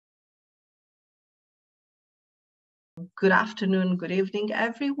Good afternoon, good evening,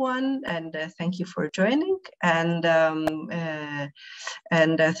 everyone, and thank you for joining. And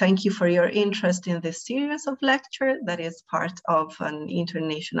thank you for your interest in this series of lecture that is part of an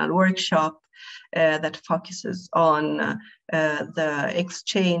international workshop that focuses on the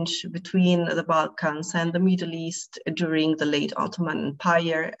exchange between the Balkans and the Middle East during the late Ottoman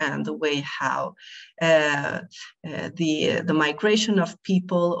Empire, and the way how the migration of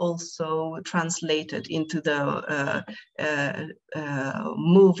people also translated into the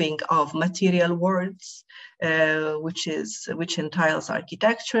moving of material worlds, which entails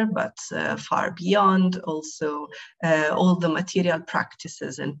architecture, but far beyond also all the material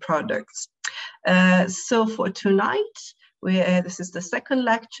practices and products. So for tonight, this is the second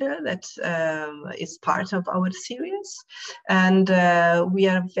lecture that is part of our series, and we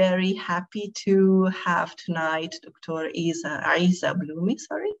are very happy to have tonight Dr. Isa Blumi.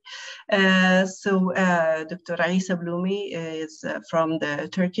 Dr. Isa Blumi is from the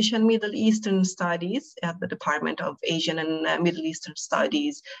Turkish and Middle Eastern Studies at the Department of Asian and Middle Eastern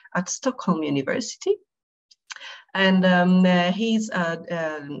Studies at Stockholm University. And he's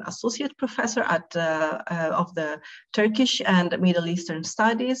an associate professor at of the Turkish and Middle Eastern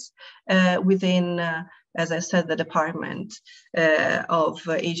Studies within, as I said, the Department of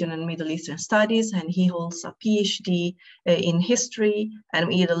Asian and Middle Eastern Studies, and he holds a PhD in History and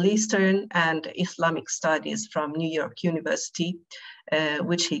Middle Eastern and Islamic Studies from New York University,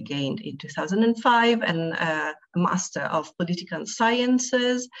 which he gained in 2005, and a Master of Political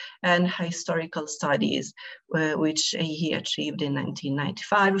Sciences and Historical Studies, which he achieved in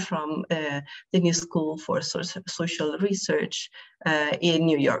 1995 from the New School for Social Research in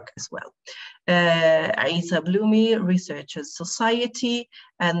New York as well. Isa Blumi researches society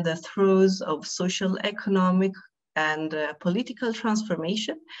and the throes of social, economic, and political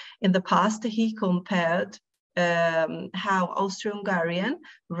transformation. In the past, he compared how Austro-Hungarian,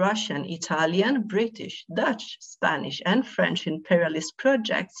 Russian, Italian, British, Dutch, Spanish, and French imperialist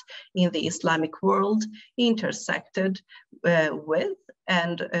projects in the Islamic world intersected with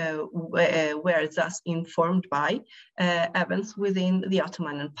and were thus informed by events within the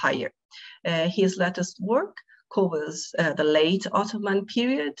Ottoman Empire. His latest work covers the late Ottoman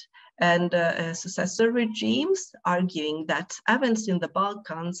period and successor regimes, arguing that events in the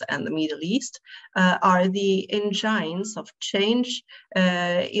Balkans and the Middle East are the engines of change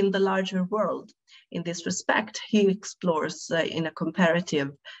in the larger world. In this respect, he explores in a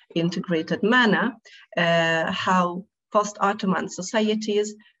comparative, integrated manner how post-Ottoman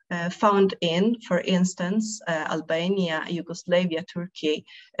societies found in, for instance, Albania, Yugoslavia, Turkey,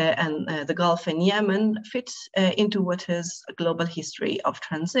 and the Gulf and Yemen fit into what is a global history of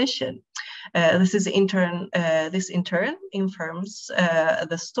transition. This in turn informs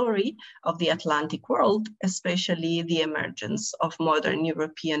the story of the Atlantic world, especially the emergence of modern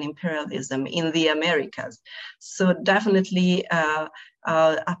European imperialism in the Americas. So definitely a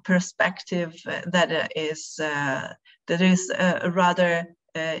perspective that is rather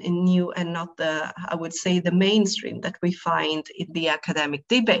new and not the, I would say, the mainstream that we find in the academic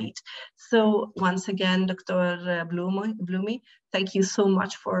debate. So once again, Dr. Blumi, thank you so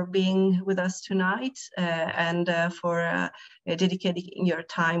much for being with us tonight and for dedicating your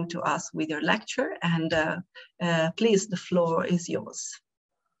time to us with your lecture. And please, the floor is yours.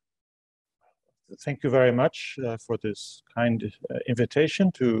 Thank you very much for this kind invitation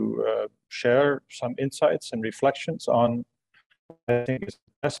to share some insights and reflections on, I think, is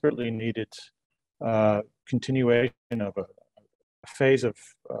desperately needed continuation of a phase of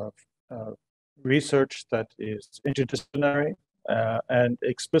research that is interdisciplinary and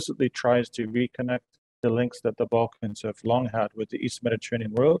explicitly tries to reconnect the links that the Balkans have long had with the East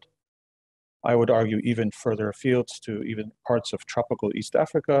Mediterranean world. I would argue even further afield to even parts of tropical East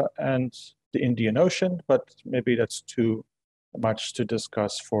Africa and the Indian Ocean, but maybe that's too much to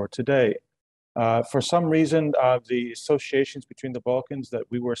discuss for today. For some reason, the associations between the Balkans that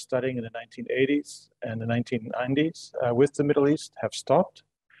we were studying in the 1980s and the 1990s with the Middle East have stopped.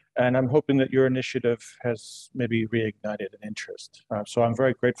 And I'm hoping that your initiative has maybe reignited an interest. So I'm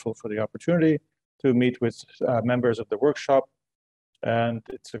very grateful for the opportunity to meet with members of the workshop. And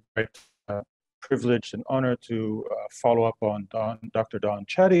it's a great privilege and honor to follow up on Dr. Don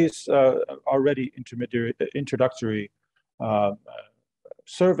Chatty's already introductory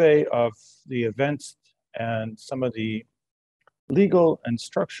survey of the events and some of the legal and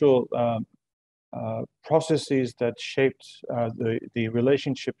structural processes that shaped the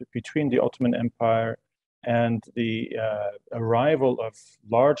relationship between the Ottoman Empire and the arrival of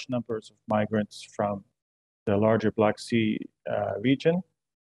large numbers of migrants from the larger Black Sea region,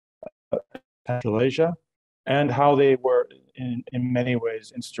 Central Asia, and how they were in many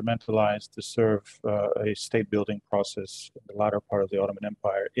ways instrumentalized to serve a state building process in the latter part of the Ottoman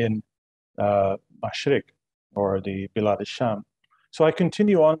Empire in Mashriq, or the Bilad al-Sham. So I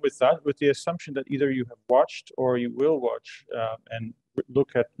continue on with that, with the assumption that either you have watched or you will watch and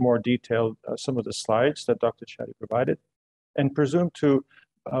look at more detailed some of the slides that Dr. Chadi provided, and presume to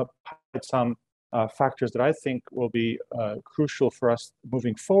highlight some factors that I think will be crucial for us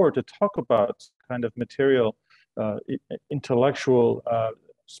moving forward to talk about kind of material, intellectual,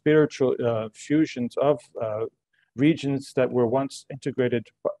 spiritual fusions of regions that were once integrated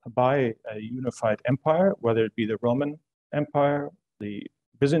by a unified empire, whether it be the Roman Empire, the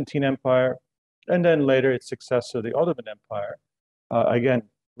Byzantine Empire, and then later its successor, the Ottoman Empire. Again,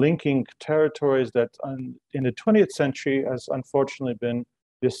 linking territories that in the 20th century has unfortunately been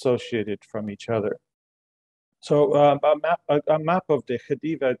dissociated from each other. So a map of the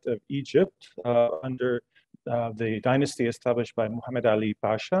Khedive of Egypt under the dynasty established by Muhammad Ali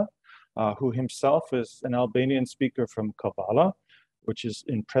Pasha, who himself is an Albanian speaker from Kavala, which is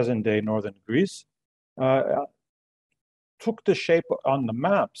in present-day northern Greece, took the shape on the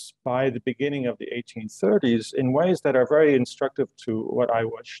maps by the beginning of the 1830s in ways that are very instructive to what I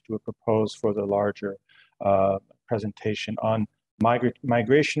wish to propose for the larger presentation on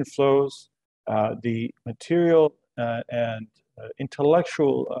migration flows, the material and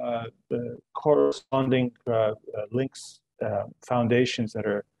intellectual corresponding links, foundations that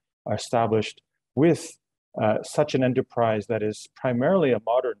are established with such an enterprise that is primarily a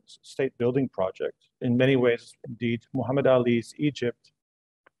modern state building project. In many ways, indeed, Muhammad Ali's Egypt,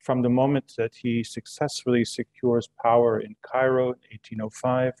 from the moment that he successfully secures power in Cairo in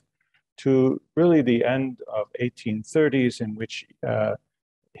 1805 to really the end of 1830s, in which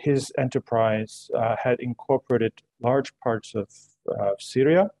his enterprise had incorporated large parts of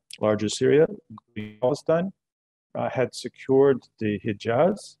Syria, larger Syria, including Palestine, had secured the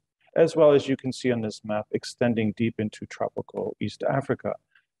Hijaz, as well as you can see on this map, extending deep into tropical East Africa.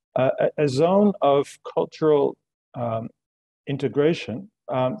 A zone of cultural integration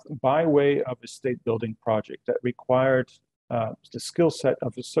by way of a state building project that required the skill set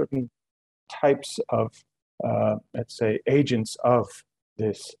of a certain types of, let's say, agents of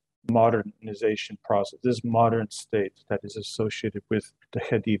this modernization process, this modern state that is associated with the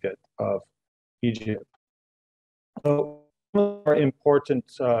Khedive of Egypt. So, more important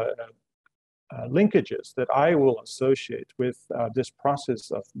linkages that I will associate with this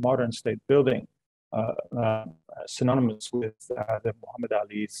process of modern state building, synonymous with the Muhammad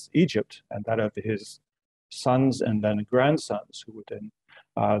Ali's Egypt and that of his sons and then grandsons, who would then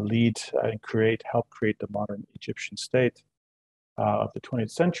lead and help create the modern Egyptian state of the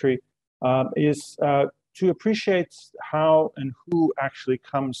 20th century, is to appreciate how and who actually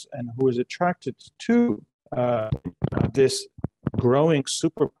comes and who is attracted to this growing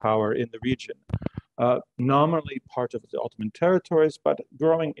superpower in the region, nominally part of the Ottoman territories, but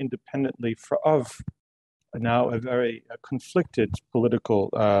growing independently of now a very conflicted political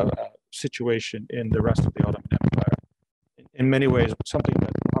situation in the rest of the Ottoman Empire. In many ways, something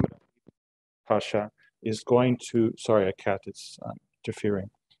that Muhammad Ali Pasha is going to, sorry, a cat is interfering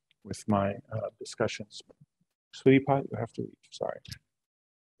with my discussions. Sweetie pie, you have to leave, sorry.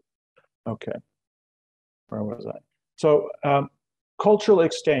 Okay, where was I? So cultural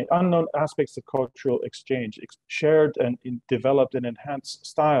exchange, unknown aspects of cultural exchange, shared and developed and enhanced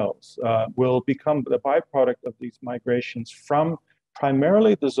styles will become the byproduct of these migrations from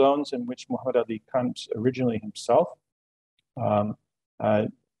primarily the zones in which Muhammad Ali comes originally himself.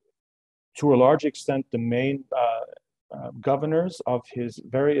 To a large extent, the main governors of his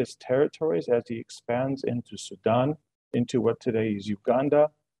various territories as he expands into Sudan, into what today is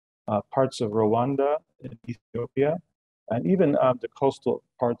Uganda, parts of Rwanda and Ethiopia, and even the coastal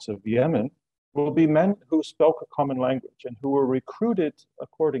parts of Yemen, will be men who spoke a common language and who were recruited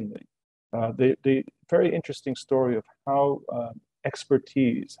accordingly. The very interesting story of how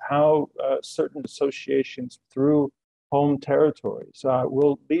expertise, how certain associations through home territories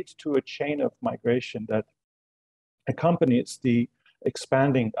will lead to a chain of migration that accompanies the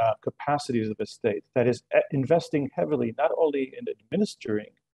expanding capacities of a state that is investing heavily not only in administering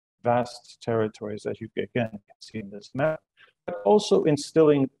vast territories, as you again can see in this map, but also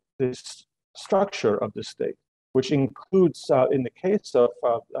instilling this structure of the state, which includes, in the case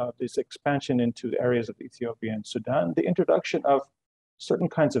of this expansion into the areas of Ethiopia and Sudan, the introduction of certain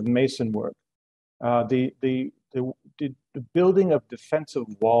kinds of mason work, the building of defensive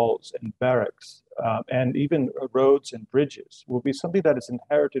walls and barracks, and even roads and bridges will be something that is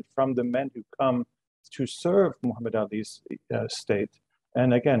inherited from the men who come to serve Muhammad Ali's state.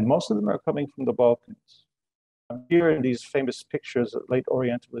 And again, most of them are coming from the Balkans. Here in these famous pictures, late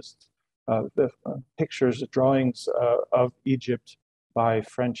Orientalist pictures, drawings of Egypt by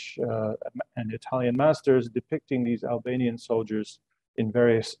French and Italian masters depicting these Albanian soldiers in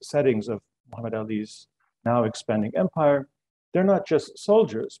various settings of Muhammad Ali's now expanding empire. They're not just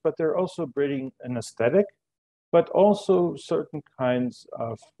soldiers, but they're also bringing an aesthetic, but also certain kinds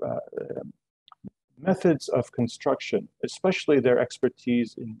of methods of construction, especially their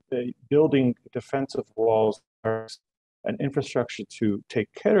expertise in building defensive walls and infrastructure to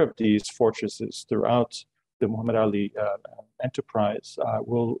take care of these fortresses throughout the Muhammad Ali enterprise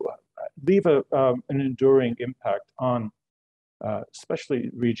will leave an enduring impact on especially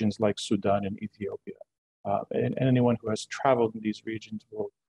regions like Sudan and Ethiopia. And anyone who has traveled in these regions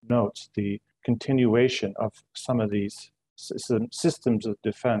will note the continuation of some of these systems of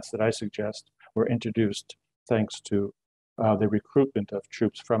defense that I suggest were introduced thanks to the recruitment of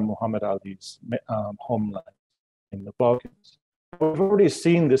troops from Muhammad Ali's homeland in the Balkans. We've already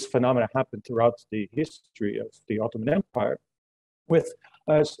seen this phenomenon happen throughout the history of the Ottoman Empire with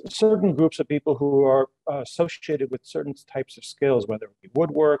certain groups of people who are associated with certain types of skills, whether it be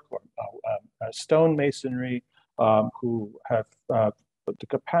woodwork or stone masonry, who have the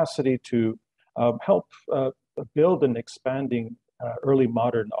capacity to help build an expanding early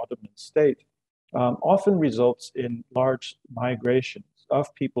modern Ottoman state, often results in large migrations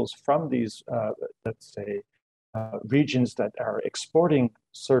of peoples from these, let's say, regions that are exporting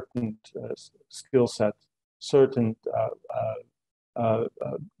certain skill sets, certain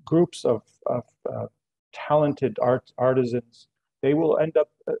groups of talented artisans. They will end up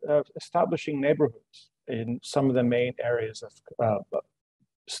establishing neighborhoods in some of the main areas of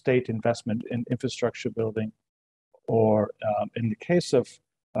state investment in infrastructure building, or in the case of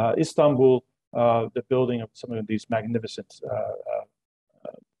Istanbul, the building of some of these magnificent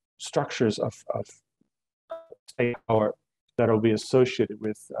structures of state power that will be associated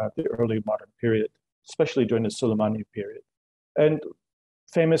with the early modern period, especially during the Soleimani period. And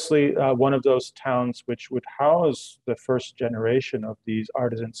famously, one of those towns which would house the first generation of these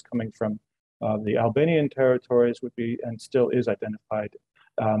artisans coming from the Albanian territories would be, and still is, identified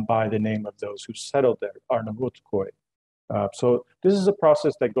by the name of those who settled there, Arnavutkoi. So this is a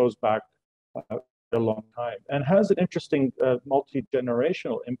process that goes back a long time and has an interesting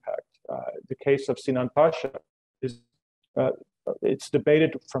multi-generational impact. The case of Sinan Pasha is, it's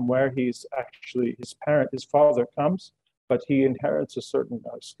debated from where he's actually, his father comes, but he inherits a certain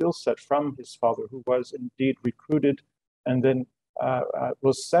skill set from his father, who was indeed recruited and then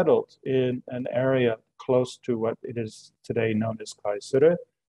was settled in an area close to what it is today known as Kayseri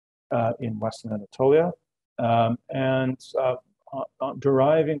in Western Anatolia.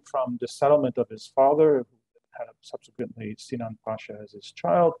 Deriving from the settlement of his father, who had subsequently Sinan Pasha as his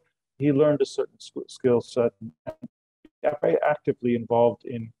child, he learned a certain skill set and very actively involved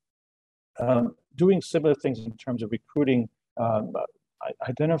in doing similar things in terms of recruiting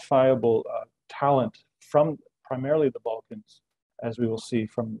identifiable talent from primarily the Balkans, as we will see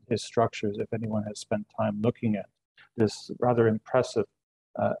from his structures, if anyone has spent time looking at this rather impressive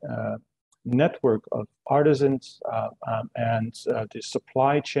network of artisans and the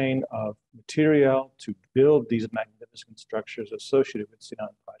supply chain of material to build these magnificent structures associated with Sinan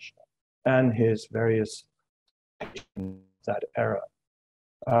Pasha and his various in that era.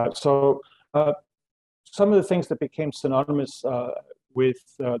 So some of the things that became synonymous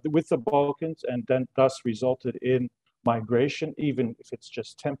with the Balkans and then thus resulted in migration, even if it's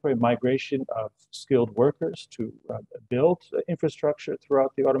just temporary migration of skilled workers to build infrastructure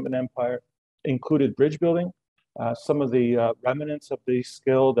throughout the Ottoman Empire, included bridge building. Some of the remnants of the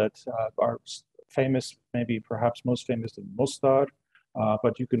skill that are famous, maybe perhaps most famous in Mostar,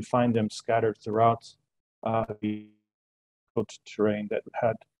 but you can find them scattered throughout the terrain that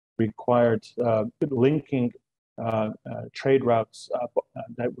had required linking trade routes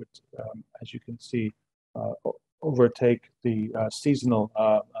that would, as you can see, overtake the seasonal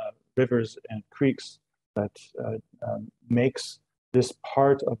rivers and creeks that makes this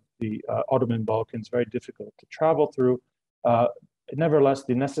part of the Ottoman Balkans very difficult to travel through. Nevertheless,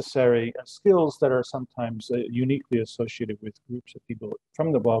 the necessary skills that are sometimes uniquely associated with groups of people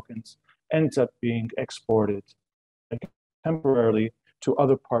from the Balkans ends up being exported temporarily to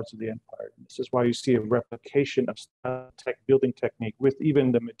other parts of the empire. This is why you see a replication of building technique with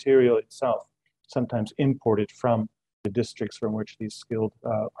even the material itself, sometimes imported from the districts from which these skilled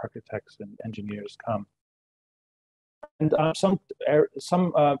architects and engineers come. And some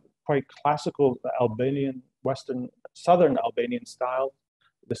quite classical Albanian, southern Albanian style.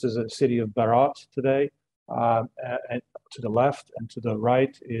 This is a city of Berat today, And to the left and to the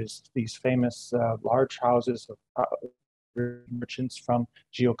right is these famous large houses of merchants from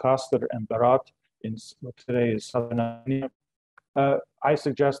Gjokastër and Berat in what today is southern Albania. I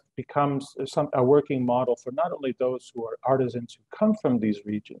suggest becomes a working model for not only those who are artisans who come from these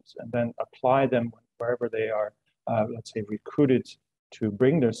regions and then apply them wherever they are, let's say, recruited to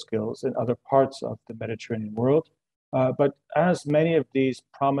bring their skills in other parts of the Mediterranean world. But as many of these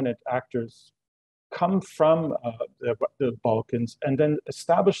prominent actors come from the Balkans and then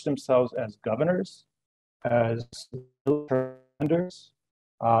establish themselves as governors, as military commanders,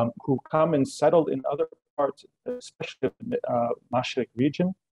 who come and settled in other parts, especially the Mashriq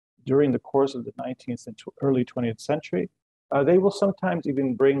region, during the course of the 19th and early 20th century. They will sometimes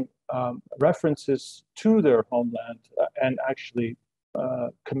even bring references to their homeland and actually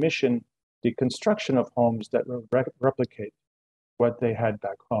commission the construction of homes that will replicate what they had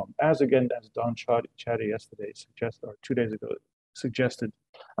back home. As again, as Don Chadi yesterday suggested, or 2 days ago suggested,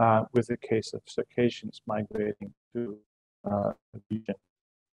 with the case of Circassians migrating to the region.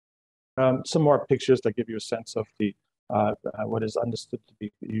 Some more pictures that give you a sense of the what is understood to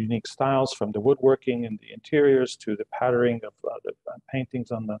be unique styles, from the woodworking in the interiors to the patterning of the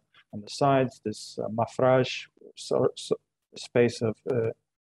paintings on the sides. This mafraj, space of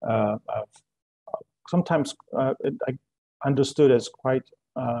sometimes understood as quite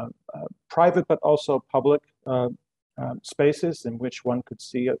private, but also public spaces in which one could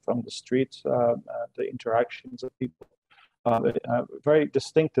see it from the streets, the interactions of people. Very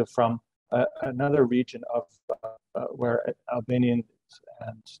distinctive from another region of where Albanians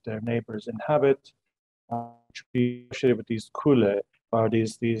and their neighbors inhabit, which would be associated with these kule, or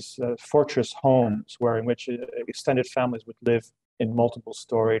these fortress homes, where in which extended families would live in multiple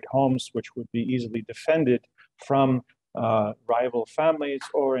storied homes, which would be easily defended from rival families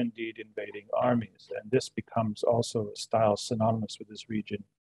or indeed invading armies. And this becomes also a style synonymous with this region,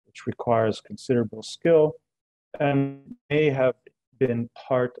 which requires considerable skill and may have been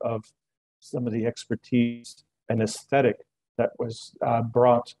part of some of the expertise and aesthetic that was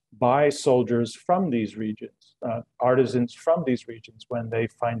brought by soldiers from these regions, artisans from these regions, when they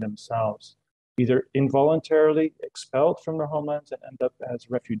find themselves either involuntarily expelled from their homelands and end up as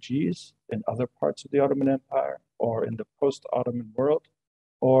refugees in other parts of the Ottoman Empire or in the post-Ottoman world,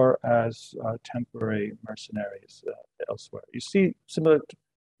 or as temporary mercenaries elsewhere. You see similar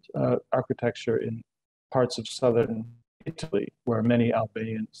architecture in parts of southern Italy, where many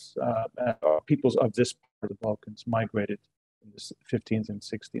Albanians, peoples of this part of the Balkans, migrated in the 15th and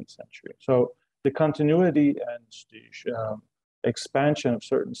 16th century. So the continuity and the expansion of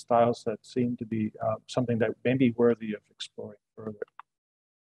certain styles that seem to be something that may be worthy of exploring further.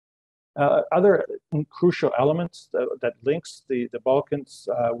 Other crucial elements that links the Balkans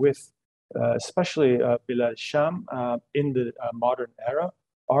with, especially Bilad Sham in the modern era,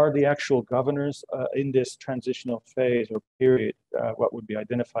 are the actual governors in this transitional phase or period, what would be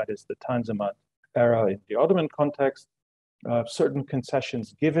identified as the Tanzimat era in the Ottoman context. Certain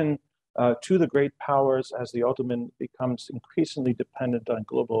concessions given to the great powers as the Ottoman becomes increasingly dependent on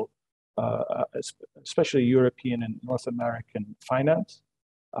global, especially European and North American finance,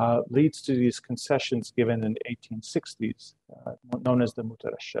 leads to these concessions given in the 1860s, known as the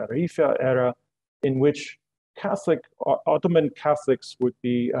Mutar al-Sharifa era, in which Ottoman Catholics would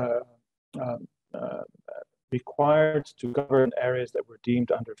be required to govern areas that were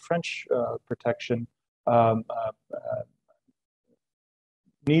deemed under French protection,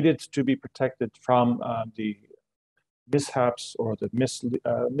 needed to be protected from the mishaps or the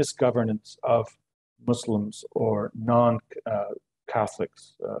misgovernance of Muslims or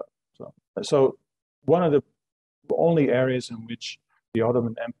non-Catholics. So one of the only areas in which the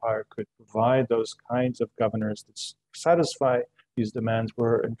Ottoman Empire could provide those kinds of governors that satisfy these demands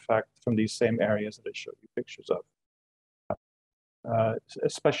were, in fact, from these same areas that I showed you pictures of,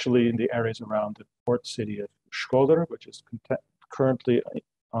 especially in the areas around the port city of Shkodër, which is currently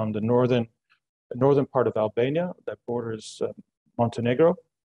on the northern part of Albania that borders Montenegro.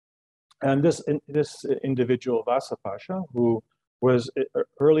 And this individual, Vasa Pasha, who was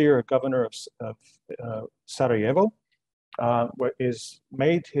earlier a governor of Sarajevo,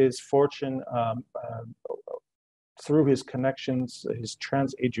 made his fortune through his connections, his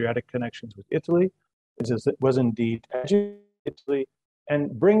trans-Adriatic connections with Italy, was indeed educated in Italy,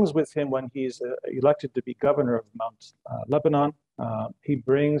 and brings with him, when he's elected to be governor of Mount Lebanon, he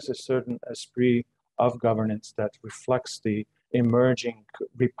brings a certain esprit of governance that reflects the emerging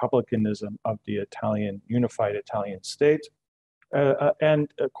republicanism of the unified Italian state,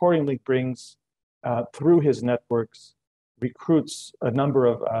 and accordingly brings, through his networks, recruits a number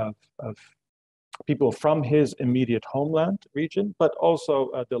of people from his immediate homeland region, but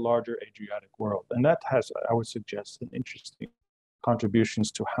also the larger Adriatic world. And that has, I would suggest, an interesting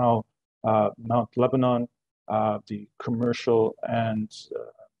contributions to how Mount Lebanon, the commercial and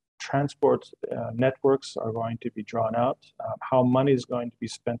transport networks are going to be drawn out, how money is going to be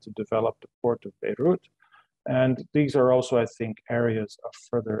spent to develop the port of Beirut. And these are also, I think, areas of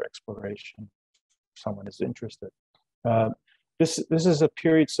further exploration if someone is interested. This is a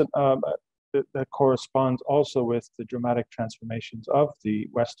period that corresponds also with the dramatic transformations of the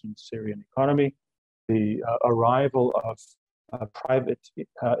Western Syrian economy, the arrival of private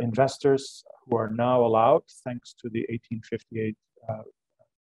investors who are now allowed, thanks to the 1858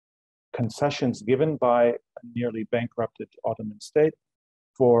 concessions given by a nearly bankrupted Ottoman state,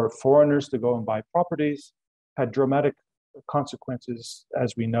 for foreigners to go and buy properties, had dramatic consequences,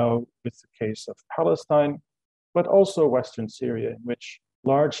 as we know, with the case of Palestine, but also Western Syria, in which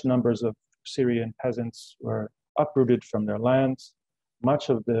large numbers of Syrian peasants were uprooted from their lands. Much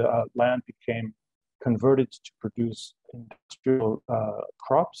of the land became converted to produce industrial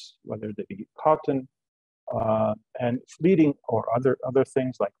crops, whether they be cotton, and leading, or other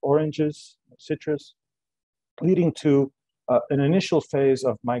things like oranges, citrus, leading to an initial phase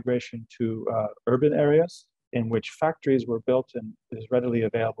of migration to urban areas in which factories were built and is readily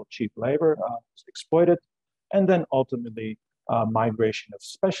available cheap labor was exploited, and then ultimately migration of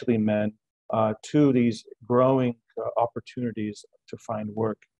especially men to these growing opportunities to find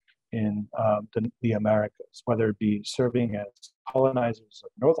work in the Americas, whether it be serving as colonizers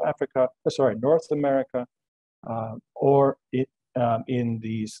of North America, or in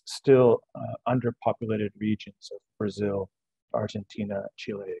these still underpopulated regions of Brazil, Argentina,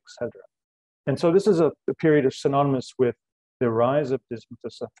 Chile, etc. And so this is a period of synonymous with the rise of this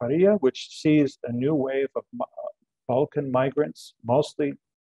Mutasafaria, which sees a new wave of Balkan migrants, mostly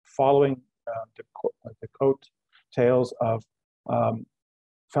following the coattails of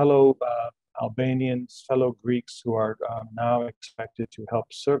fellow Albanians, fellow Greeks who are now expected to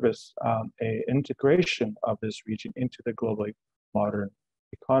help service a integration of this region into the globally modern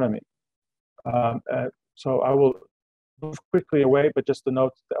economy. So I will move quickly away, but just to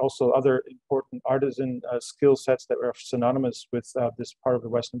note that also other important artisan skill sets that are synonymous with this part of the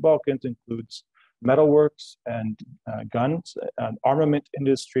Western Balkans includes metalworks and guns, and armament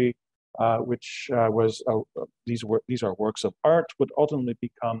industry, which these are works of art, would ultimately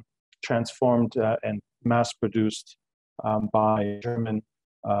become transformed and mass-produced by German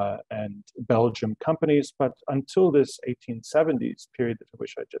and Belgium companies. But until this 1870s period of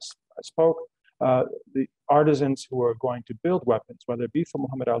which I spoke, the artisans who were going to build weapons, whether it be from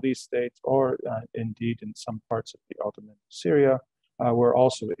Muhammad Ali's state or indeed in some parts of the Ottoman Syria, were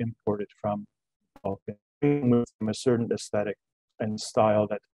also imported from Balkan, with a certain aesthetic and style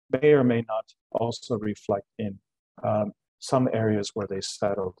that may or may not also reflect in some areas where they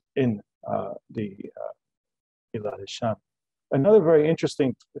settled in the Bilad al-Sham. Another very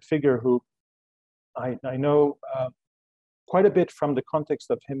interesting figure who I know quite a bit from the context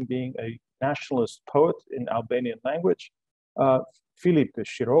of him being a nationalist poet in Albanian language, Filip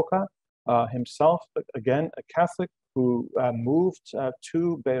Shiroka, himself, again, a Catholic who moved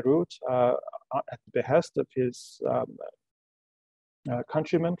to Beirut at the behest of his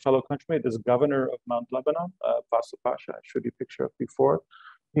fellow countryman, this governor of Mount Lebanon, Vasa Pasha, I showed you a picture of before.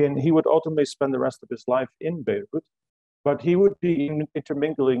 And he would ultimately spend the rest of his life in Beirut, but he would be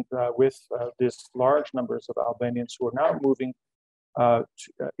intermingling with these large numbers of Albanians who are now moving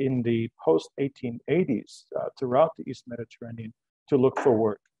in the post-1880s throughout the East Mediterranean to look for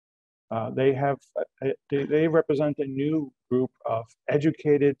work. They represent a new group of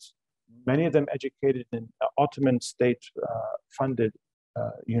educated, many of them educated in Ottoman state-funded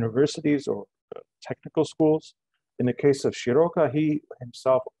universities or technical schools. In the case of Shiroka, he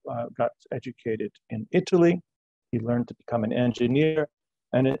himself got educated in Italy. He learned to become an engineer,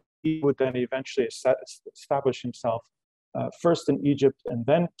 and he would then eventually establish himself first in Egypt and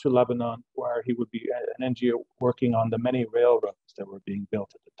then to Lebanon, where he would be an engineer working on the many railroads that were being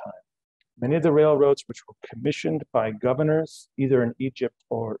built at the time. Many of the railroads which were commissioned by governors, either in Egypt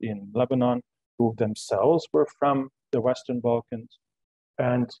or in Lebanon, who themselves were from the Western Balkans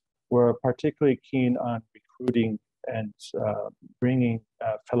and were particularly keen on recruiting and bringing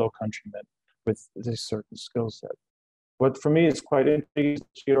fellow countrymen with this certain skill set. What for me is quite interesting is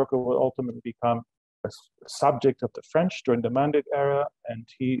Shiroka will ultimately become a subject of the French during the Mandate era, and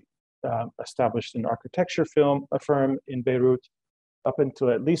he established an architecture firm in Beirut up until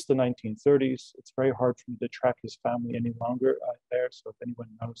at least the 1930s. It's very hard for me to track his family any longer there, so if anyone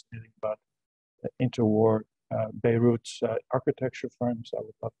knows anything about the interwar Beirut architecture firms, I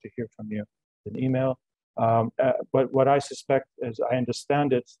would love to hear from you. an email. But what I suspect, as I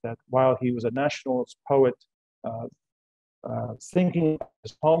understand it, that while he was a nationalist poet, thinking of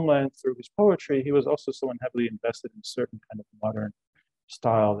his homeland through his poetry, he was also someone heavily invested in a certain kind of modern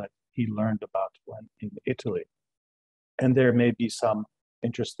style that he learned about when in Italy. And there may be some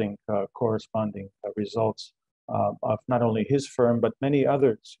interesting corresponding results of not only his firm, but many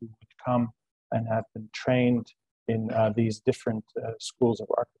others who would come and have been trained in these different schools of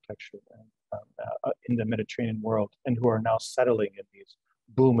architecture in the Mediterranean world, and who are now settling in these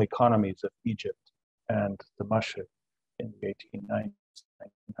boom economies of Egypt and the Maghreb in the 1890s,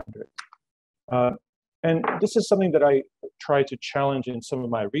 1900s. And this is something that I try to challenge in some of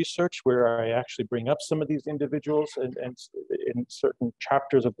my research, where I actually bring up some of these individuals and in certain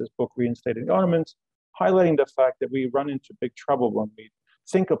chapters of this book, Reinstating the Ottomans, highlighting the fact that we run into big trouble when we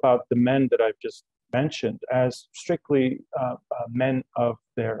think about the men that I've just mentioned as strictly men of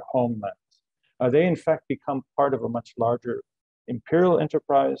their homelands. They in fact become part of a much larger imperial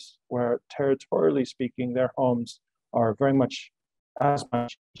enterprise where, territorially speaking, their homes are very much as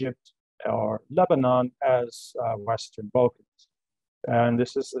much Egypt or Lebanon as Western Balkans. And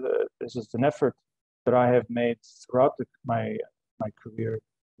this is an effort that I have made throughout my career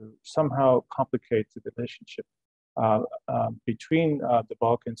to somehow complicate the relationship between the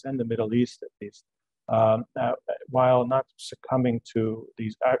Balkans and the Middle East, at least, while not succumbing to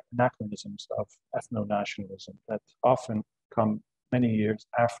these anachronisms of ethno-nationalism that often come many years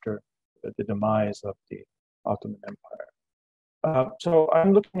after the demise of the Ottoman Empire. So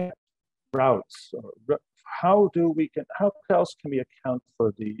I'm looking at routes. How else can we account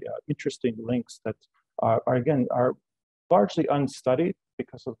for the interesting links that are largely unstudied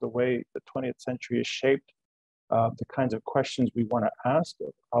because of the way the 20th century is shaped, the kinds of questions we want to ask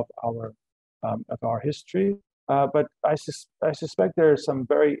of our history. But I suspect there are some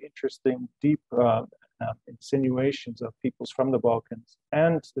very interesting, deep insinuations of peoples from the Balkans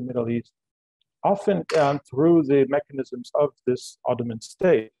and the Middle East, often through the mechanisms of this Ottoman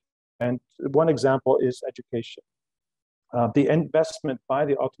state. And one example is education. The investment by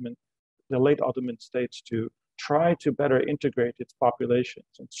the late Ottoman states to try to better integrate its populations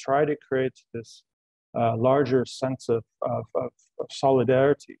and try to create this larger sense of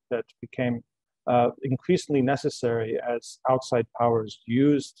solidarity that became increasingly necessary as outside powers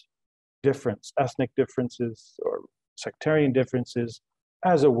used ethnic differences or sectarian differences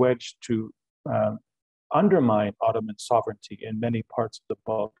as a wedge to undermine Ottoman sovereignty in many parts of the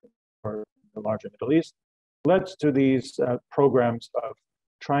Balkans or the larger Middle East, led to these programs of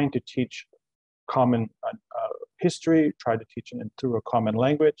trying to teach common history, try to teach it through a common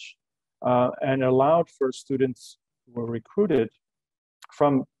language, and allowed for students who were recruited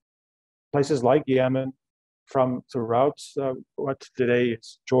from places like Yemen, from throughout what today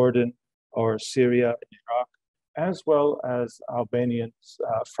is Jordan or Syria and Iraq, as well as Albanians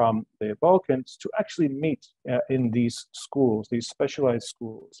from the Balkans, to actually meet in these schools, these specialized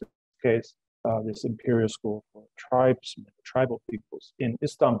schools. In this case, this imperial school for tribal peoples in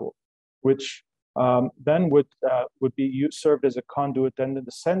Istanbul, which then would be served as a conduit then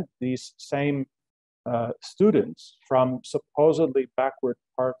to send these same students from supposedly backward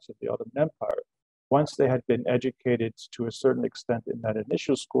parts of the Ottoman Empire, once they had been educated to a certain extent in that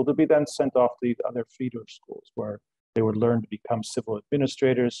initial school, to be then sent off to these other feeder schools where they would learn to become civil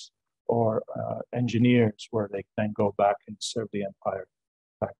administrators or engineers, where they then go back and serve the empire.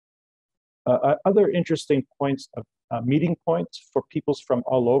 Other interesting points of meeting points for peoples from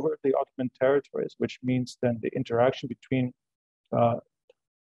all over the Ottoman territories, which means then the interaction between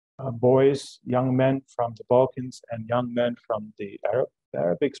boys, young men from the Balkans and young men from the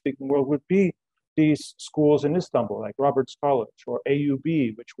Arabic-speaking world, would be these schools in Istanbul, like Roberts College or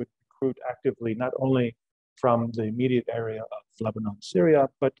AUB, which would recruit actively not only from the immediate area of Lebanon, Syria,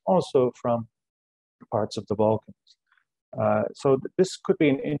 but also from parts of the Balkans. So this could be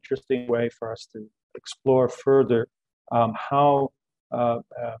an interesting way for us to explore further how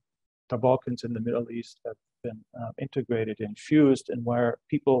the Balkans and the Middle East have been integrated and fused, and where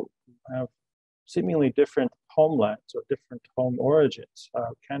people who have seemingly different homelands or different home origins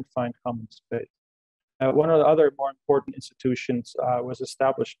can find common space. One of the other more important institutions was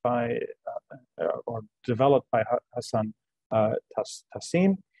established by or developed by Hassan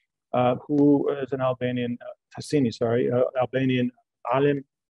Tassim, who is an Albanian, Albanian alim,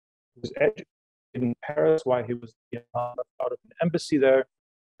 who was educated in Paris while he was out of an embassy there.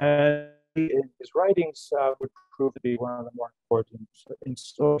 And in his writings would prove to be one of the more important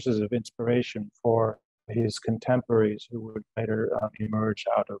sources of inspiration for his contemporaries who would later emerge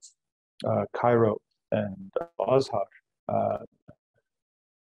out of Cairo and Azhar.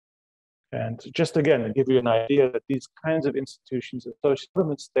 And just again, to give you an idea that these kinds of institutions, the social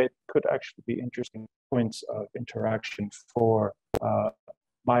government state, could actually be interesting points of interaction for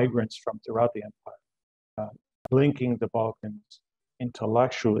migrants from throughout the empire, linking the Balkans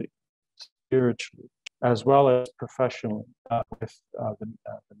intellectually, spiritually, as well as professionally with the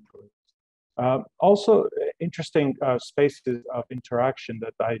Middle East. Also, interesting spaces of interaction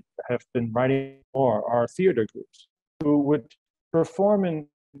that I have been writing more are theater groups who would perform in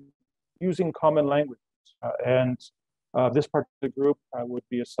using common languages. And this particular group would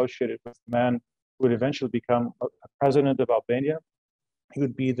be associated with a man who would eventually become a president of Albania. He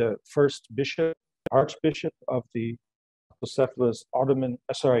would be the first bishop, archbishop of the Autocephalous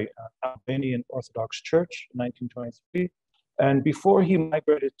Albanian Orthodox Church in 1923. And before he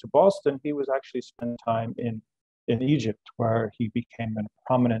migrated to Boston, he was actually spent time in Egypt, where he became a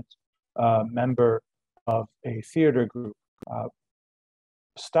prominent member of a theater group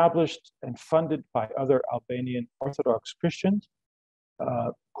established and funded by other Albanian Orthodox Christians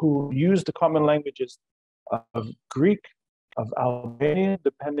who used the common languages of Greek, of Albanian,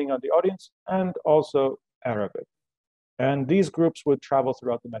 depending on the audience, and also Arabic. And these groups would travel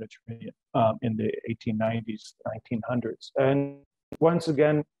throughout the Mediterranean in the 1890s, 1900s. And once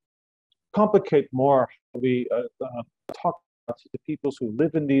again, complicate more how we talk about the peoples who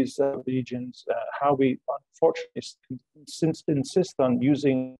live in these regions, how we unfortunately insist on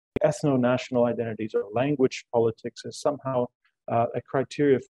using ethno-national identities or language politics as somehow a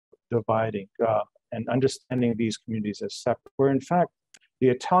criteria for dividing and understanding these communities as separate, where in fact, the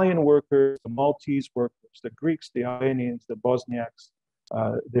Italian workers, the Maltese workers, the Greeks, the Albanians, the Bosniaks,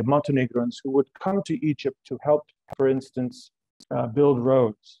 the Montenegrins who would come to Egypt to help, for instance, build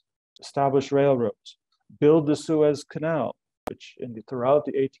roads, establish railroads, build the Suez Canal, which throughout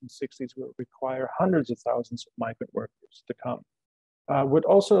the 1860s will require hundreds of thousands of migrant workers to come, would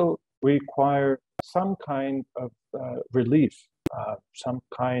also require some kind of relief, some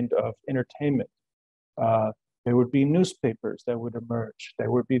kind of entertainment. There would be newspapers that would emerge.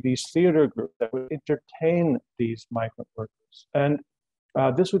 There would be these theater groups that would entertain these migrant workers. And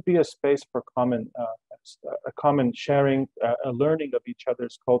this would be a space for a common sharing, a learning of each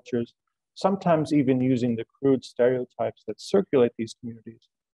other's cultures, sometimes even using the crude stereotypes that circulate these communities.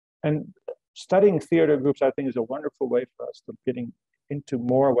 And studying theater groups, I think, is a wonderful way for us to getting into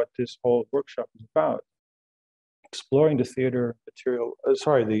more what this whole workshop is about. Exploring the theater material,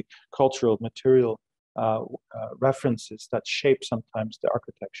 the cultural material references that shape sometimes the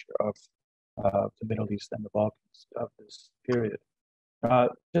architecture of the Middle East and the Balkans of this period.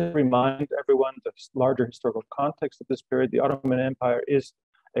 Just to remind everyone the larger historical context of this period, the Ottoman Empire is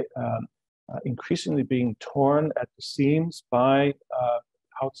increasingly being torn at the seams by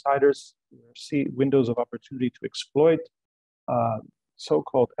outsiders who see windows of opportunity to exploit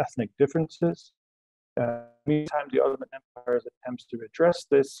so-called ethnic differences. Meantime, the Ottoman Empire's attempts to address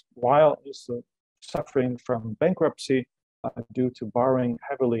this while also suffering from bankruptcy due to borrowing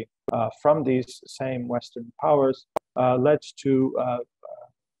heavily from these same Western powers led to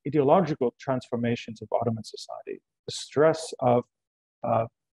ideological transformations of Ottoman society. The stress of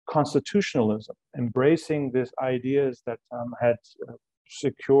constitutionalism, embracing these ideas that had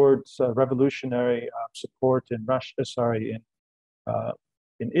secured revolutionary support in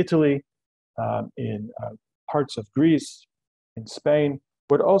in Italy, in parts of Greece, in Spain,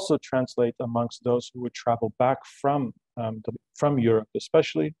 would also translate amongst those who would travel back from Europe,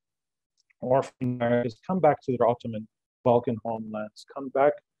 especially, or from the Americas, come back to their Ottoman Balkan homelands, come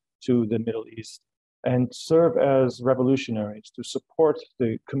back to the Middle East, and serve as revolutionaries to support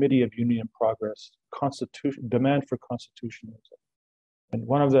the Committee of Union and Progress demand for constitutionalism. And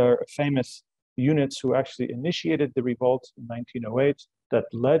one of their famous units who actually initiated the revolt in 1908 that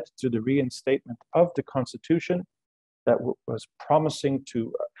led to the reinstatement of the constitution that was promising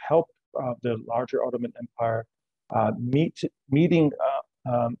to help the larger Ottoman Empire meeting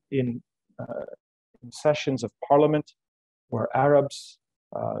in sessions of parliament where Arabs,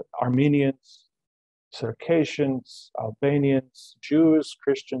 Armenians, Circassians, Albanians, Jews,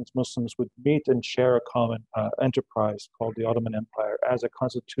 Christians, Muslims would meet and share a common enterprise called the Ottoman Empire as a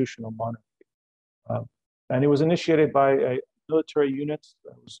constitutional monarchy. And it was initiated by a military unit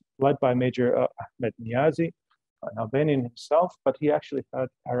that was led by Major Ahmed Niazi, an Albanian himself, but he actually had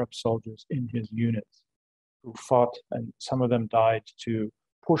Arab soldiers in his units who fought, and some of them died to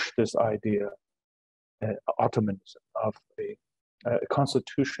push this idea, Ottomanism, of a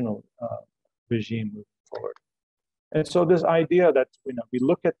constitutional regime moving forward. And so this idea that we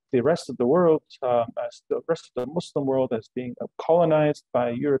look at the rest of the world as the rest of the Muslim world as being colonized by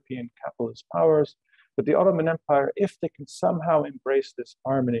European capitalist powers, but the Ottoman Empire, if they can somehow embrace this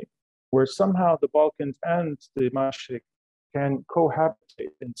harmony, where somehow the Balkans and the Mashriq can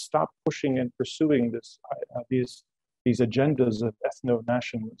cohabitate and stop pushing and pursuing these agendas of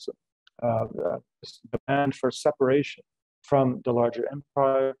ethno-nationalism, this demand for separation from the larger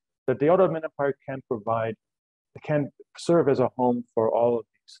empire that the Ottoman Empire can provide, can serve as a home for all of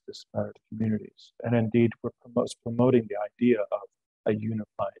these disparate communities. And indeed, we're promoting the idea of a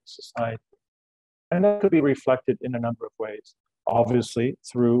unified society. And that could be reflected in a number of ways. Obviously,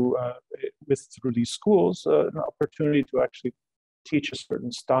 through these schools, an opportunity to actually teach a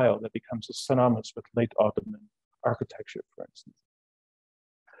certain style that becomes synonymous with late Ottoman architecture, for instance.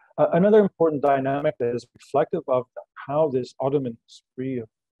 Another important dynamic that is reflective of how this Ottoman spree,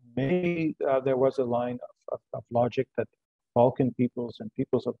 maybe there was a line of logic that Balkan peoples and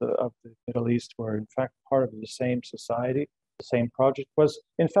peoples of the Middle East were in fact part of the same society, the same project, was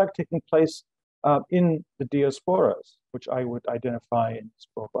in fact taking place in the diasporas, which I would identify in this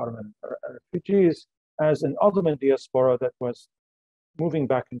book, Ottoman refugees, as an Ottoman diaspora that was moving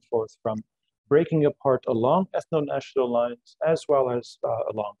back and forth from breaking apart along ethno-national lines as well as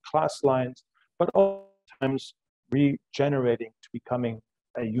along class lines, but all times regenerating to becoming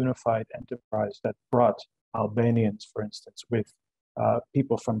a unified enterprise that brought Albanians, for instance, with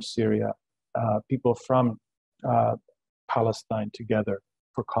people from Syria, people from Palestine together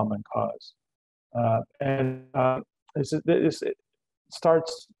for common cause. This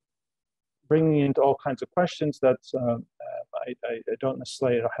starts bringing into all kinds of questions that I don't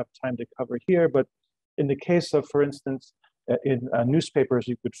necessarily have time to cover here, but in the case of, for instance, in newspapers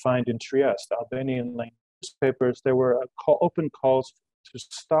you could find in Trieste, Albanian newspapers, there were open calls to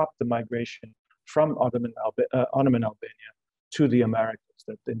stop the migration from Ottoman Albania to the Americas,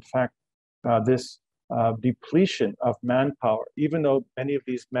 that in fact this depletion of manpower, even though many of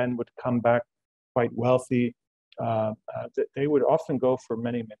these men would come back quite wealthy, they would often go for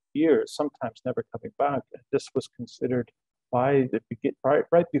many, many years, sometimes never coming back. And this was considered right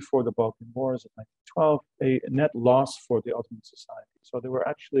before the Balkan Wars of 1912, a net loss for the Ottoman society. So there were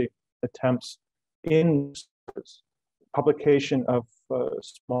actually attempts in publication of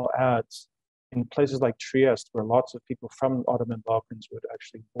small ads in places like Trieste, where lots of people from Ottoman Balkans would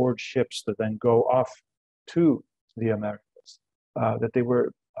actually board ships to then go off to the Americas, that they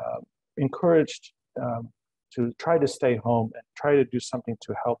were encouraged to try to stay home and try to do something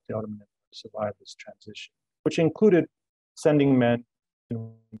to help the Ottoman Empire survive this transition, which included sending men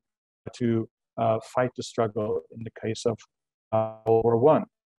to fight the struggle in the case of World War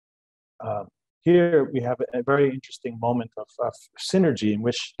I. Here we have a very interesting moment of synergy in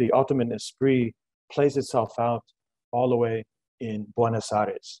which the Ottoman esprit plays itself out all the way in Buenos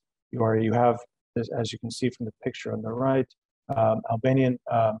Aires, where you have, as you can see from the picture on the right, Albanian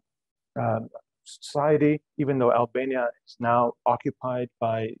society, even though Albania is now occupied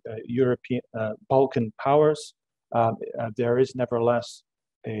by European Balkan powers, there is nevertheless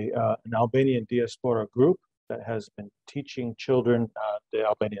an Albanian diaspora group that has been teaching children the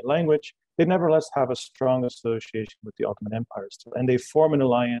Albanian language. They nevertheless have a strong association with the Ottoman Empire still, and they form an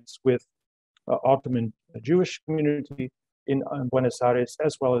alliance with Ottoman Jewish community in Buenos Aires,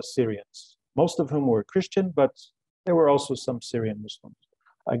 as well as Syrians, most of whom were Christian, but there were also some Syrian Muslims.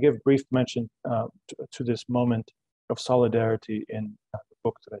 I give brief mention to this moment of solidarity in the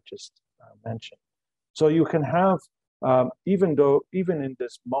book that I just mentioned. So you can have, even in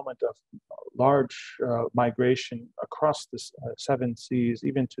this moment of large migration across the seven seas,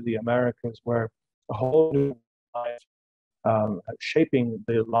 even to the Americas, where a whole new life shaping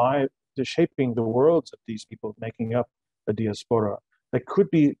the worlds of these people making up a diaspora. That could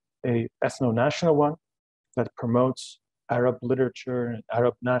be a ethno-national one that promotes Arab literature and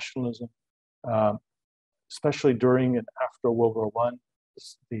Arab nationalism, especially during and after World War I.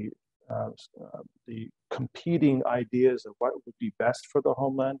 The competing ideas of what would be best for the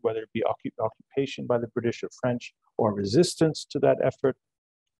homeland, whether it be occupation by the British or French, or resistance to that effort.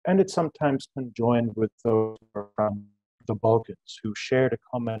 And it's sometimes conjoined with those from the Balkans who shared a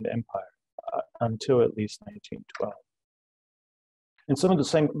common empire until at least 1912. And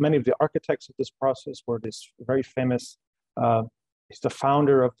many of the architects of this process were this very famous, he's the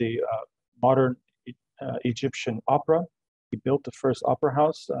founder of the modern Egyptian opera. He built the first opera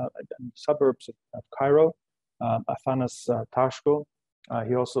house in the suburbs of Cairo, Athanas Tashko.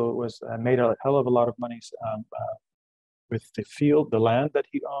 He also made a hell of a lot of money with the land that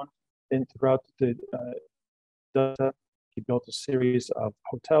he owned throughout the Delta. He built a series of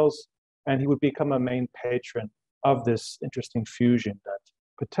hotels, and he would become a main patron of this interesting fusion that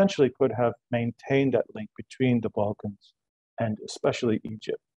potentially could have maintained that link between the Balkans and especially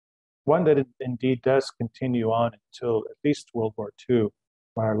Egypt. One that indeed does continue on until at least World War II,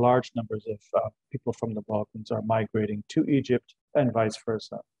 where large numbers of people from the Balkans are migrating to Egypt and vice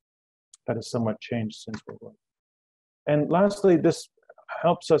versa. That has somewhat changed since World War. And lastly, this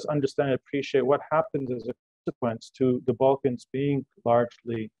helps us understand and appreciate what happens as a consequence to the Balkans being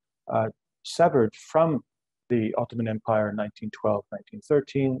largely severed from the Ottoman Empire in 1912,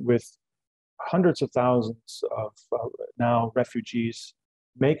 1913, with hundreds of thousands of now refugees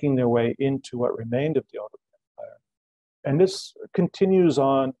making their way into what remained of the Ottoman Empire. And this continues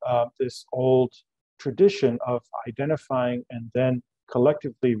on this old tradition of identifying and then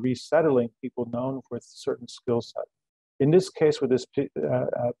collectively resettling people known with certain skill set. In this case, with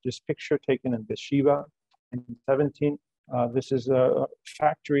this picture taken in Beersheba in 17, this is a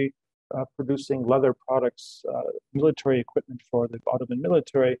factory producing leather products, military equipment for the Ottoman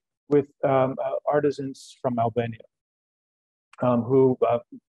military, with artisans from Albania, who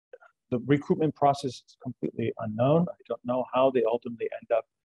the recruitment process is completely unknown. I don't know how they ultimately end up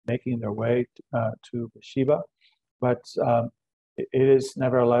making their way to Beersheba, but it is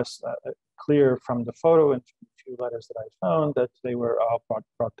nevertheless clear from the photo and from a few letters that I found that they were all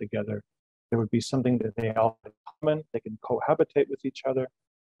brought together. There would be something that they all had in common, they can cohabitate with each other,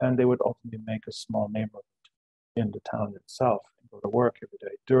 and they would ultimately make a small neighborhood in the town itself and go to work every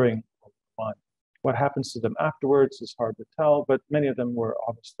day during World War I. What happens to them afterwards is hard to tell, but many of them were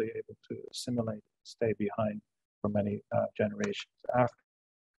obviously able to assimilate and stay behind for many generations after.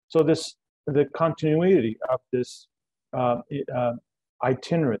 So the continuity of this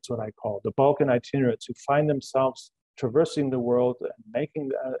itinerates, what I call the Balkan itinerates, who find themselves traversing the world and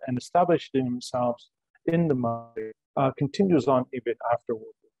making and establishing themselves in the market, continues on even after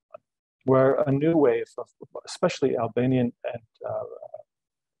World War I, where a new wave of especially Albanian and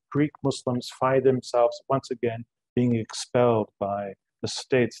Greek Muslims find themselves once again being expelled by the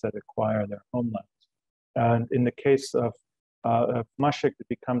states that acquire their homelands. And in the case of Mashik, it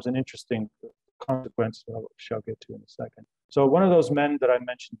becomes an interesting consequence that I shall get to in a second. So one of those men that I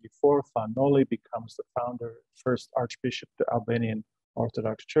mentioned before, Fanoli, becomes the founder, first Archbishop of the Albanian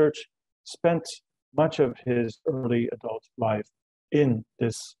Orthodox Church, spent much of his early adult life in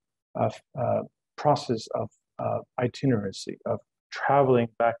this process of itinerancy, of traveling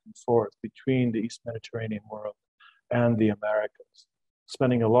back and forth between the East Mediterranean world and the Americas,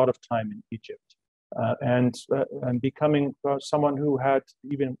 spending a lot of time in Egypt, and becoming someone who had,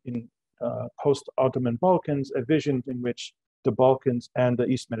 even in post-Ottoman Balkans, a vision in which the Balkans and the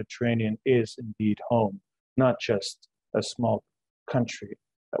East Mediterranean is indeed home, not just a small country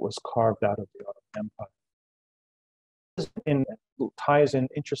that was carved out of the Ottoman Empire. Ties in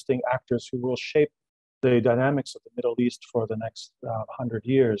interesting actors who will shape the dynamics of the Middle East for the next 100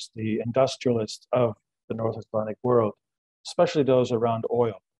 years, the industrialists of the North Atlantic world, especially those around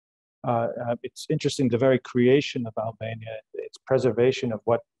oil. It's interesting, the very creation of Albania, its preservation of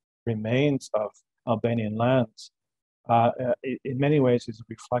what remains of Albanian lands, in many ways is a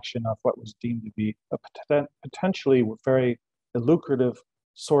reflection of what was deemed to be a potentially very lucrative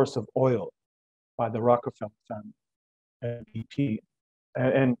source of oil by the Rockefeller family and BP.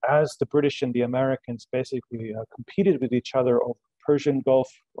 And as the British and the Americans basically competed with each other over Persian Gulf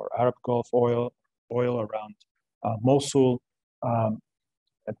or Arab Gulf oil around Mosul, and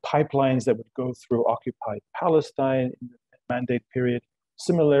pipelines that would go through occupied Palestine in the Mandate period,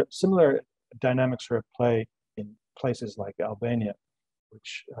 similar dynamics are at play in places like Albania,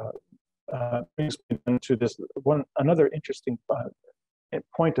 which brings me into this another interesting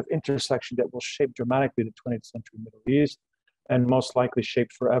point of intersection that will shape dramatically the 20th century Middle East, and most likely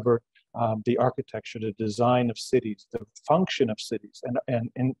shaped forever the architecture, the design of cities, the function of cities,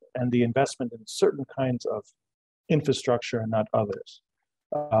 and the investment in certain kinds of infrastructure and not others.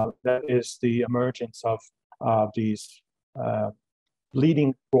 That is the emergence of these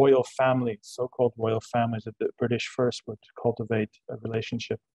leading royal families, so-called royal families that the British first would cultivate a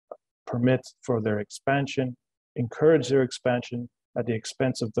relationship, permit for their expansion, encourage their expansion at the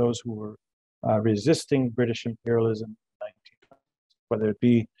expense of those who were resisting British imperialism, whether it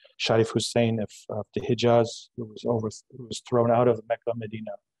be Sharif Hussein of the Hijaz, who was thrown out of Mecca,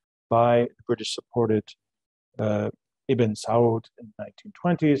 Medina by British-supported Ibn Saud in the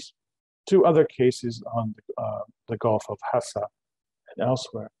 1920s, to other cases on the Gulf of Hassa and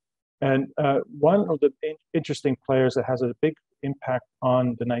elsewhere. And one of the interesting players that has a big impact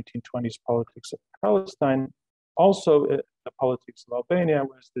on the 1920s politics of Palestine, also the politics of Albania,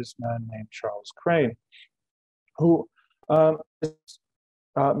 was this man named Charles Crane, who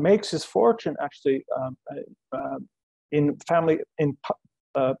makes his fortune actually in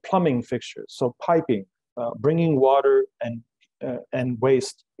plumbing fixtures, so piping, bringing water and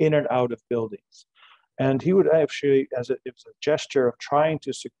waste in and out of buildings. And he would actually, it was a gesture of trying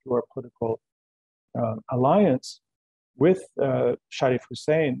to secure a political alliance with Sharif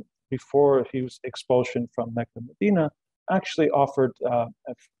Hussein before his expulsion from Mecca Medina, actually offered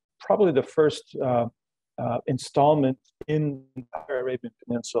probably the first installment in the Arabian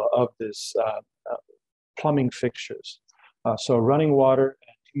Peninsula of this plumbing fixtures. So running water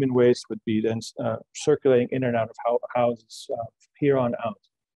and human waste would be then circulating in and out of houses here on out.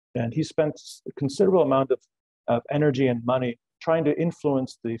 And he spent a considerable amount of energy and money trying to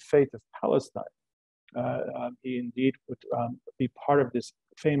influence the fate of Palestine. He indeed would be part of this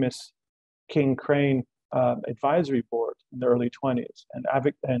famous King Crane advisory board in the early 20s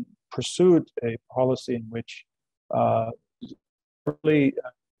and pursued a policy in which early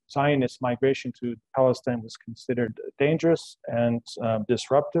Zionist migration to Palestine was considered dangerous and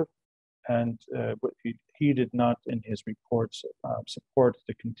disruptive, and he did not, in his reports, support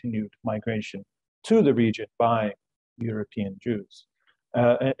the continued migration to the region by European Jews.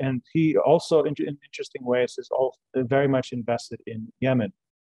 And he also, in interesting ways, is also very much invested in Yemen.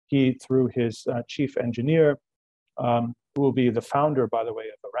 He, through his chief engineer, who will be the founder, by the way,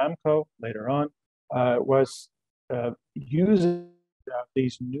 of Aramco later on, was using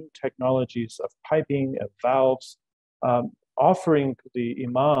these new technologies of piping, of valves, offering the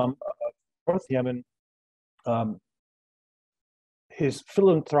Imam of North Yemen his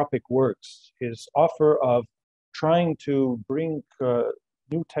philanthropic works, his offer of trying to bring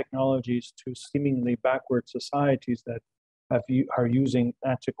new technologies to seemingly backward societies that are using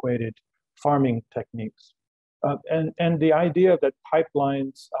antiquated farming techniques. And the idea that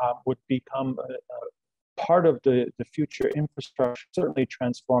pipelines would become part of the future infrastructure certainly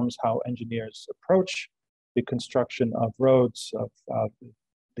transforms how engineers approach the construction of roads, of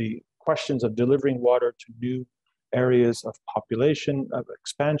the questions of delivering water to new areas of population, of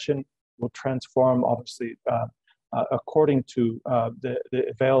expansion, will transform, obviously, according to the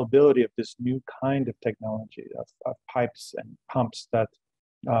availability of this new kind of technology of pipes and pumps that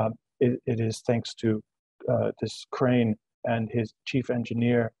it is thanks to this Crane and his chief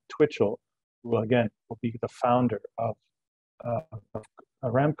engineer, Twitchell, who again will be the founder of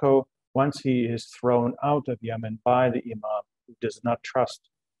Aramco once he is thrown out of Yemen by the Imam, who does not trust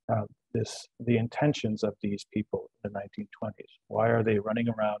the intentions of these people in the 1920s. Why are they running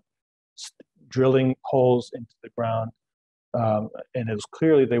around drilling holes into the ground? And it was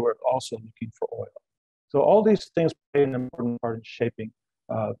clearly they were also looking for oil. So all these things play an important part in shaping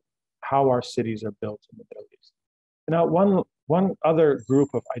how our cities are built in the Middle East. Now, one other group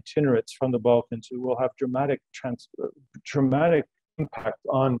of itinerates from the Balkans who will have dramatic impact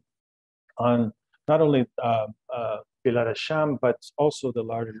on not only Bilad al-Sham, but also the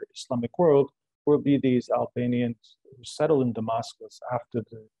larger Islamic world, will be these Albanians who settled in Damascus after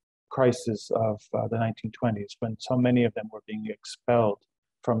the crisis of the 1920s, when so many of them were being expelled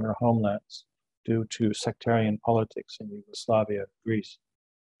from their homelands due to sectarian politics in Yugoslavia, Greece.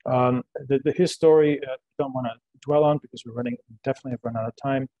 His story, I don't want to dwell on because definitely have run out of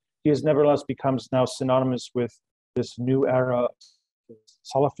time. He nevertheless becomes now synonymous with this new era of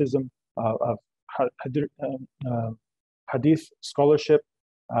Salafism, of Hadith scholarship.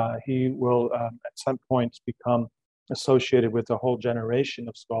 He will at some point become associated with a whole generation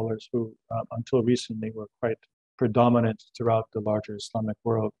of scholars who until recently were quite predominant throughout the larger Islamic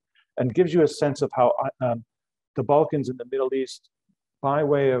world, and gives you a sense of how the Balkans and the Middle East, by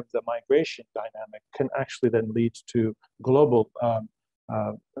way of the migration dynamic, can actually then lead to global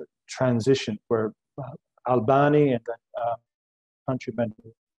transition, where Albani and then countrymen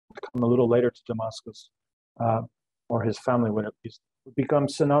who come a little later to Damascus, or his family would become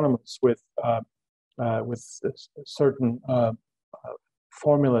synonymous with certain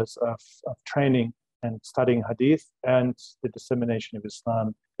formulas of training and studying Hadith and the dissemination of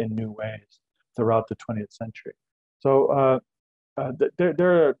Islam in new ways throughout the 20th century. So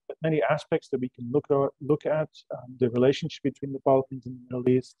there are many aspects that we can look at the relationship between the Balkans and the Middle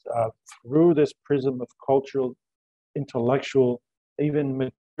East through this prism of cultural, intellectual, even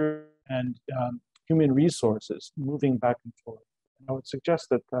material and human resources moving back and forth. And I would suggest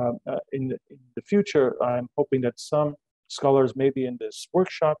that in the future, I'm hoping that some scholars, maybe in this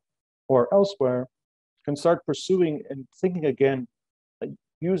workshop or elsewhere, can start pursuing and thinking again,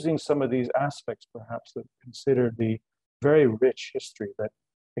 using some of these aspects perhaps that consider the very rich history that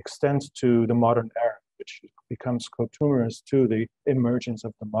extends to the modern era, which becomes coterminous to the emergence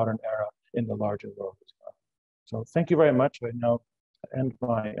of the modern era in the larger world as well. So thank you very much. I now end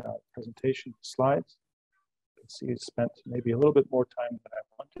my presentation slides. You can see I spent maybe a little bit more time than I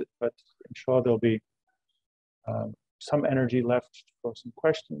wanted, but inshallah there'll be some energy left for some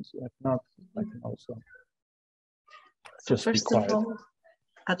questions. If not, I can also just be quiet. First of all,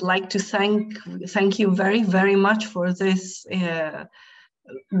 I'd like to thank you very, very much for this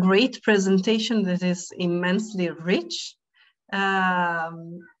great presentation that is immensely rich.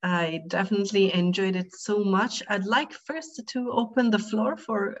 I definitely enjoyed it so much. I'd like first to open the floor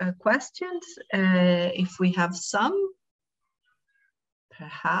for questions, if we have some,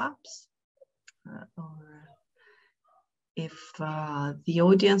 perhaps, or if the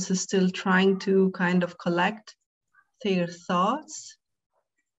audience is still trying to kind of collect their thoughts.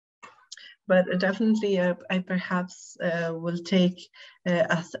 But definitely, I perhaps will take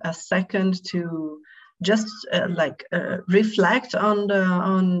a second to just reflect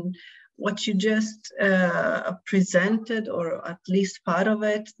on what you just presented, or at least part of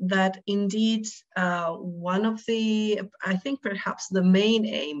it. That indeed, one of the, I think perhaps the main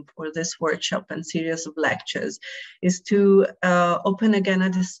aim for this workshop and series of lectures is to open again a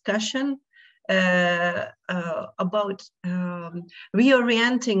discussion about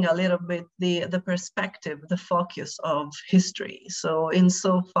reorienting a little bit the perspective, the focus of history. So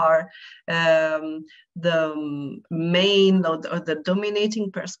insofar, the main or the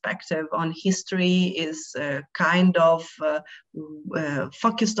dominating perspective on history is kind of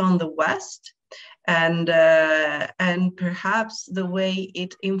focused on the West, and perhaps the way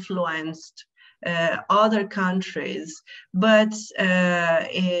it influenced other countries, but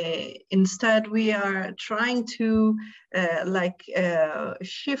instead we are trying to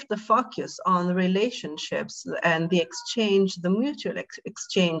shift the focus on the relationships and the exchange, the mutual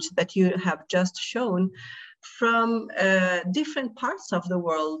exchange that you have just shown from different parts of the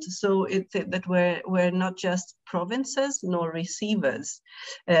world. So that we're not just provinces nor receivers,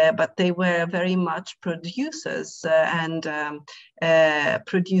 but they were very much producers and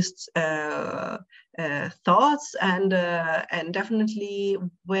produced thoughts, and definitely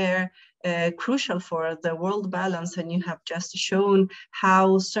were crucial for the world balance. And you have just shown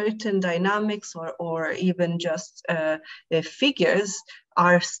how certain dynamics or even just figures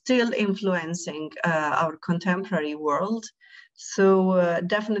are still influencing our contemporary world. So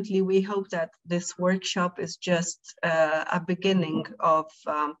definitely we hope that this workshop is just a beginning of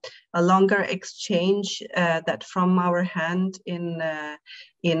a longer exchange that from our hand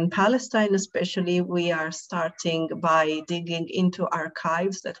in Palestine especially, we are starting by digging into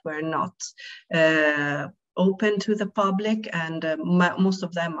archives that were not open to the public, and most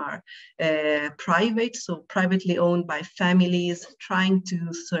of them are private, so privately owned by families trying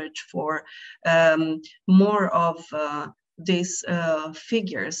to search for more of these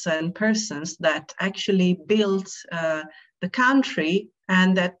figures and persons that actually built the country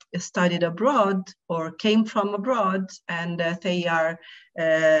and that studied abroad or came from abroad, and they are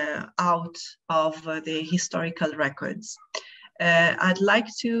out of the historical records. I'd like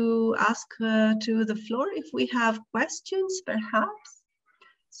to ask to the floor if we have questions, perhaps.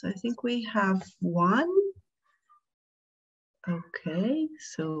 So I think we have one. Okay,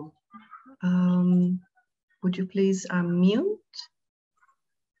 so would you please unmute?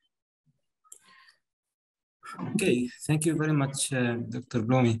 Okay, thank you very much, Dr.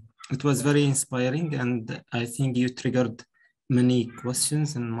 Blumi. It was very inspiring, and I think you triggered many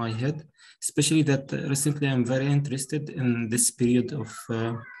questions in my head, especially that recently I'm very interested in this period of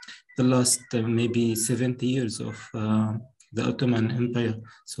the last maybe 70 years of the Ottoman Empire.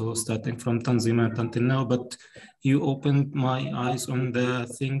 So starting from Tanzimat until now, but you opened my eyes on the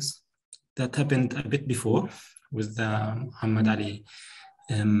things that happened a bit before with the Muhammad Ali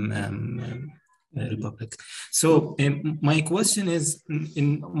Republic. So my question is,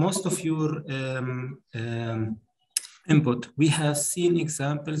 in most of your input, we have seen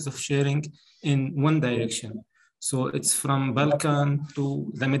examples of sharing in one direction. So it's from Balkan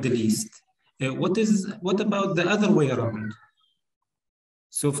to the Middle East. What about the other way around?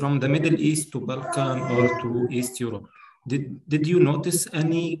 So from the Middle East to Balkan or to East Europe, did you notice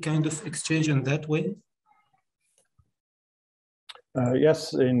any kind of exchange in that way?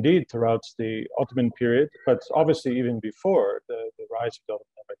 Yes, indeed, throughout the Ottoman period, but obviously even before the rise of the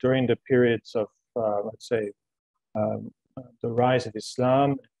Ottoman Empire, during the periods of, let's say, the rise of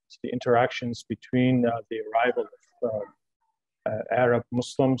Islam, the interactions between the arrival of Arab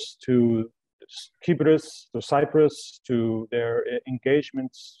Muslims to Cyprus, to their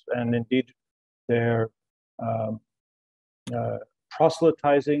engagements, and indeed their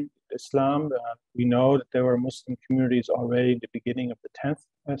proselytizing Islam. We know that there were Muslim communities already in the beginning of the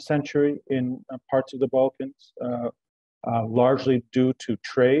 10th century in parts of the Balkans, largely due to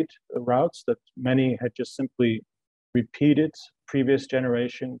trade routes that many had just simply repeated previous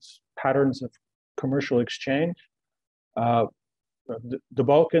generations' patterns of commercial exchange. The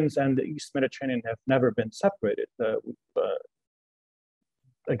Balkans and the East Mediterranean have never been separated.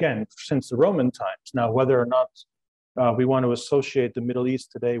 Again, since the Roman times. Now, whether or not we want to associate the Middle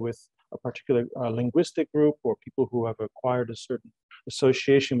East today with a particular linguistic group or people who have acquired a certain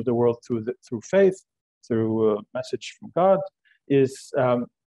association with the world through faith, through a message from God, is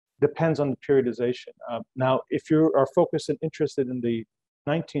depends on the periodization. Now, if you are focused and interested in the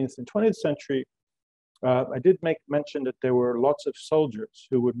 19th and 20th century, I did make mention that there were lots of soldiers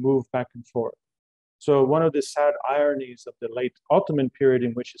who would move back and forth. So one of the sad ironies of the late Ottoman period,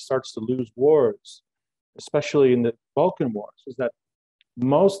 in which it starts to lose wars, especially in the Balkan Wars, is that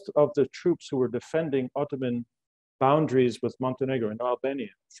most of the troops who were defending Ottoman boundaries with Montenegro and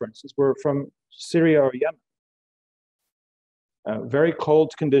Albania, for instance, were from Syria or Yemen. Very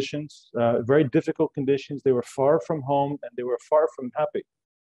cold conditions, very difficult conditions. They were far from home and they were far from happy.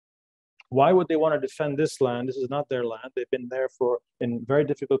 Why would they want to defend this land? This is not their land. They've been there in very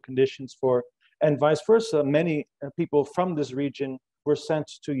difficult conditions and vice versa. Many people from this region were sent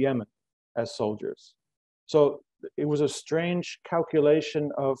to Yemen as soldiers. So it was a strange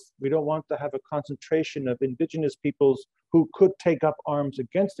calculation of, we don't want to have a concentration of indigenous peoples who could take up arms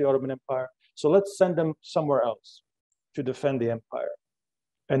against the Ottoman Empire. So let's send them somewhere else to defend the empire.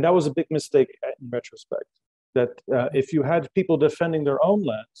 And that was a big mistake in retrospect, that if you had people defending their own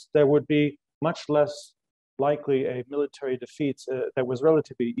lands, there would be much less likely a military defeat that was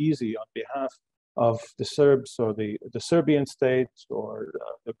relatively easy on behalf of the Serbs or the Serbian state or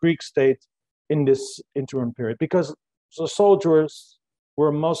the Greek state in this interim period, because the soldiers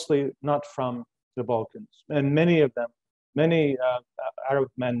were mostly not from the Balkans. And many Arab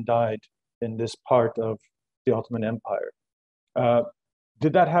men died in this part of the Ottoman Empire.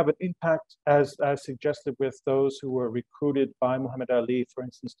 Did that have an impact, as suggested with those who were recruited by Muhammad Ali, for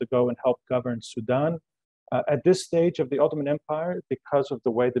instance, to go and help govern Sudan? At this stage of the Ottoman Empire, because of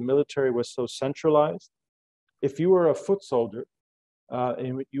the way the military was so centralized, if you were a foot soldier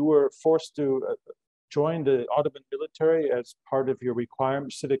and you were forced to join the Ottoman military as part of your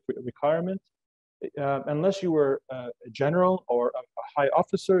civic requirement, unless you were a general or a high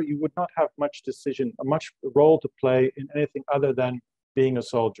officer, you would not have much role to play in anything other than being a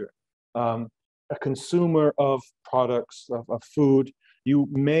soldier, a consumer of products, of food. You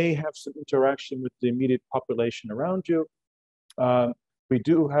may have some interaction with the immediate population around you. We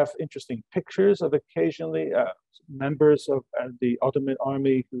do have interesting pictures of occasionally members of the Ottoman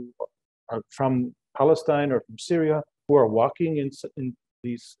army who are from Palestine or from Syria, who are walking in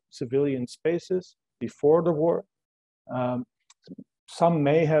these civilian spaces before the war. Some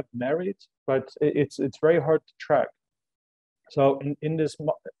may have married, but it's very hard to track. So in this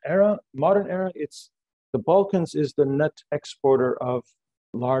modern era, the Balkans is the net exporter of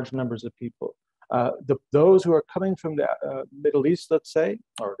large numbers of people. Those who are coming from the Middle East, let's say,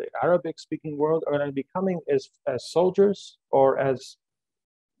 or the Arabic-speaking world, are going to be coming as soldiers or as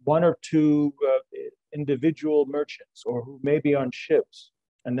one or two individual merchants, or who may be on ships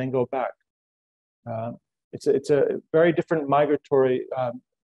and then go back. It's a very different migratory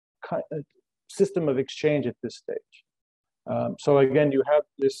system of exchange at this stage. So again, you have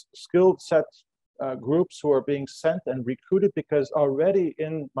this skilled set groups who are being sent and recruited, because already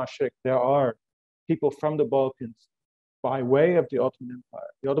in Mashriq there are people from the Balkans by way of the Ottoman Empire.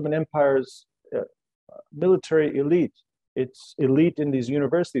 The Ottoman Empire's military elite, it's elite in these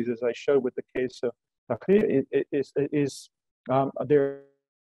universities, as I showed with the case of Tahrir, they're